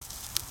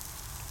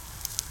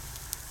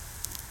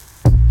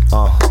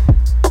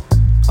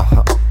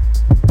Uh-huh.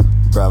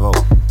 Bravo.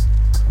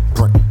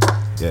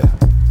 Yeah.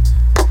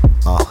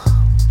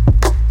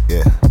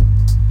 Yeah.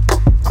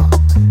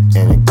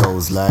 And it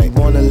goes like,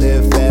 wanna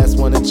live fast,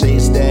 wanna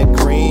chase that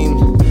cream.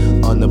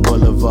 On the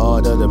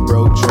boulevard of the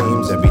broke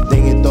dreams.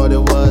 Everything you thought it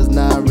was,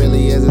 not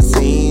really as it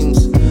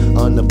seems.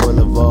 On the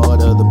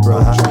boulevard of the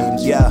broke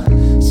dreams. Yeah.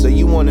 So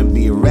you wanna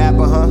be a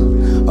rapper,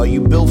 huh? Are you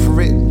built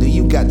for it? Do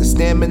you got the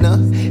stamina?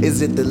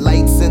 Is it the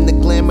lights and the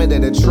glamour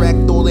that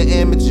attract all the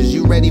amateurs?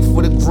 You ready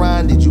for the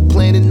grind? Did you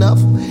plan enough?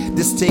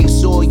 This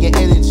takes all your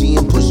energy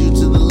and push you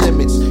to the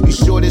limits. You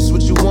sure this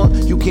what you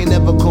want? You can't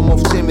ever come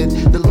off timid.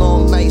 The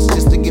long nights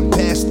just to get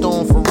passed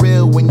on for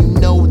real when you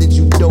know that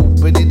you dope.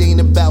 But it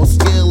ain't about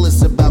skill,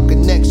 it's about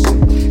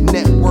connection.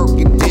 Network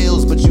and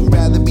deals, but you'd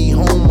rather be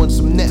home on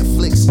some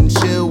Netflix and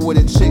chill with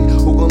a chick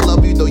who gon'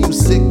 love you though you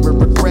sick with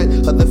regret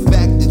of the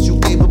fact that you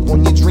gave up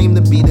on your dream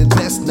to be the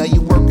best. Now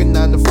you working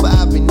 9 to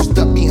 5 and you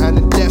stuck behind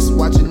the desk,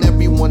 watching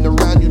everyone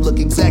around you look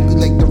exactly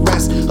like the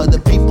rest of the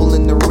people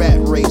in the rat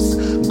race.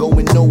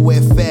 Going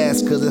nowhere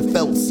fast cause it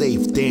felt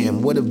safe.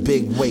 Damn, what a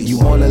big waste. You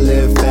wanna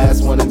live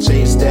fast, wanna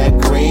chase that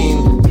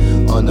cream.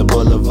 On the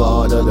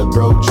boulevard of the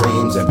broke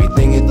dreams.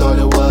 Everything you thought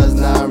it was,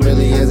 not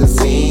really as it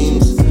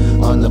seems.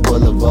 On the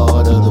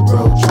boulevard of the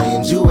broke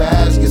dreams. You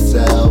ask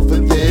yourself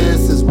if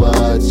this is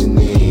what you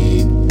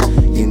need.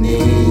 You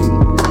need.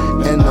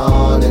 And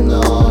on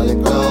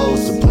it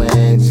goes to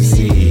plant your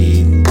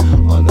seed.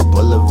 On the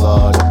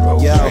boulevard of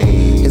broke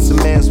dreams. It's a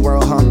man's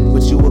world, huh?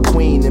 But you a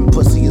queen and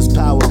pussy is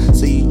power.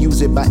 So you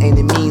use it by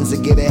any means to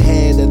get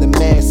ahead of the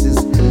masses.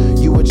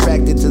 You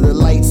attracted to the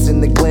lights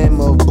and the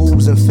glamour of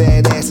boobs and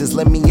fat asses.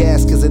 Let me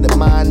ask, is it the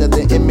mind or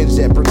the image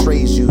that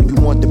portrays you? You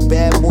want the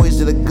bad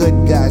boys or the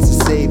good guys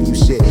to save you?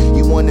 Shit,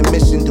 you want a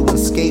mission to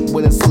escape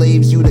what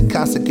enslaves you? The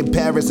constant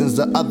comparisons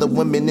of other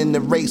women in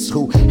the race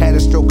who had a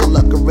stroke of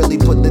luck or really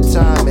put the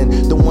time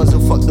in. The ones who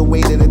fucked the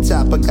way to the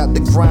top, I got the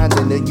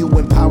grinding. Are you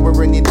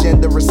empowering your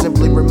gender or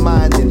simply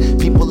reminding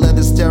people of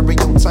the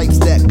stereotypes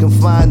that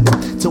confine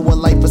them to a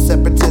life of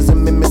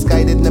separatism and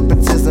misguided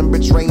nepotism,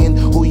 betraying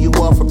who you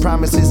are for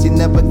promises you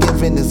never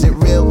given? Is it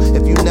real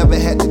if you never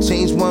had to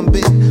change one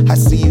bit? I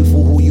see you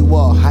for who you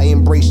are, I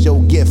embrace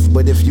your gift.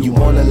 But if you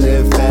wanna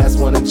live fast,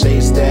 wanna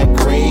chase that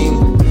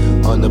cream.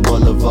 On the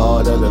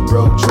boulevard of the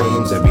broke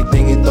dreams.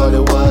 Everything you thought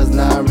it was,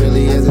 not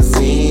really as it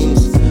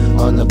seems.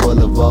 On the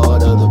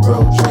boulevard of the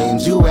broke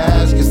dreams. You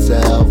ask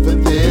yourself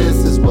if this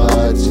is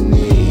what you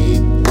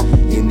need.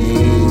 You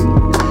need.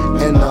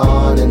 And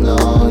on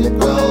it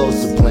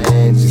goes to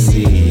plant your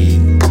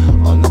seed.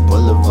 On the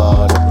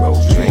boulevard of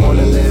broke dreams.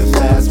 Wanna live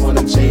fast,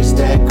 wanna chase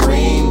that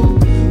cream.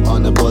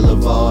 On the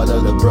boulevard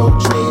of the broke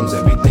dreams.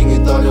 Everything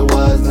you thought it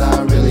was,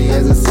 not really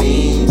as it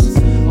seems.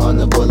 On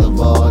the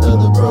boulevard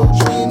of the broke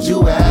dreams.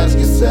 You ask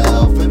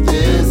yourself if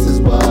this is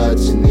what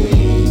you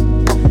need.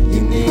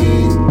 You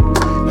need.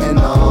 And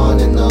on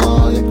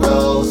it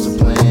goes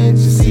to plant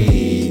your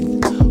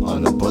seed.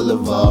 On the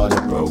boulevard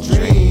of broke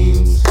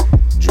dreams.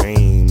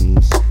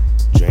 Dreams,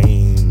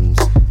 dreams.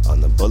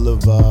 On the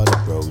boulevard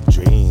of broke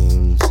dreams.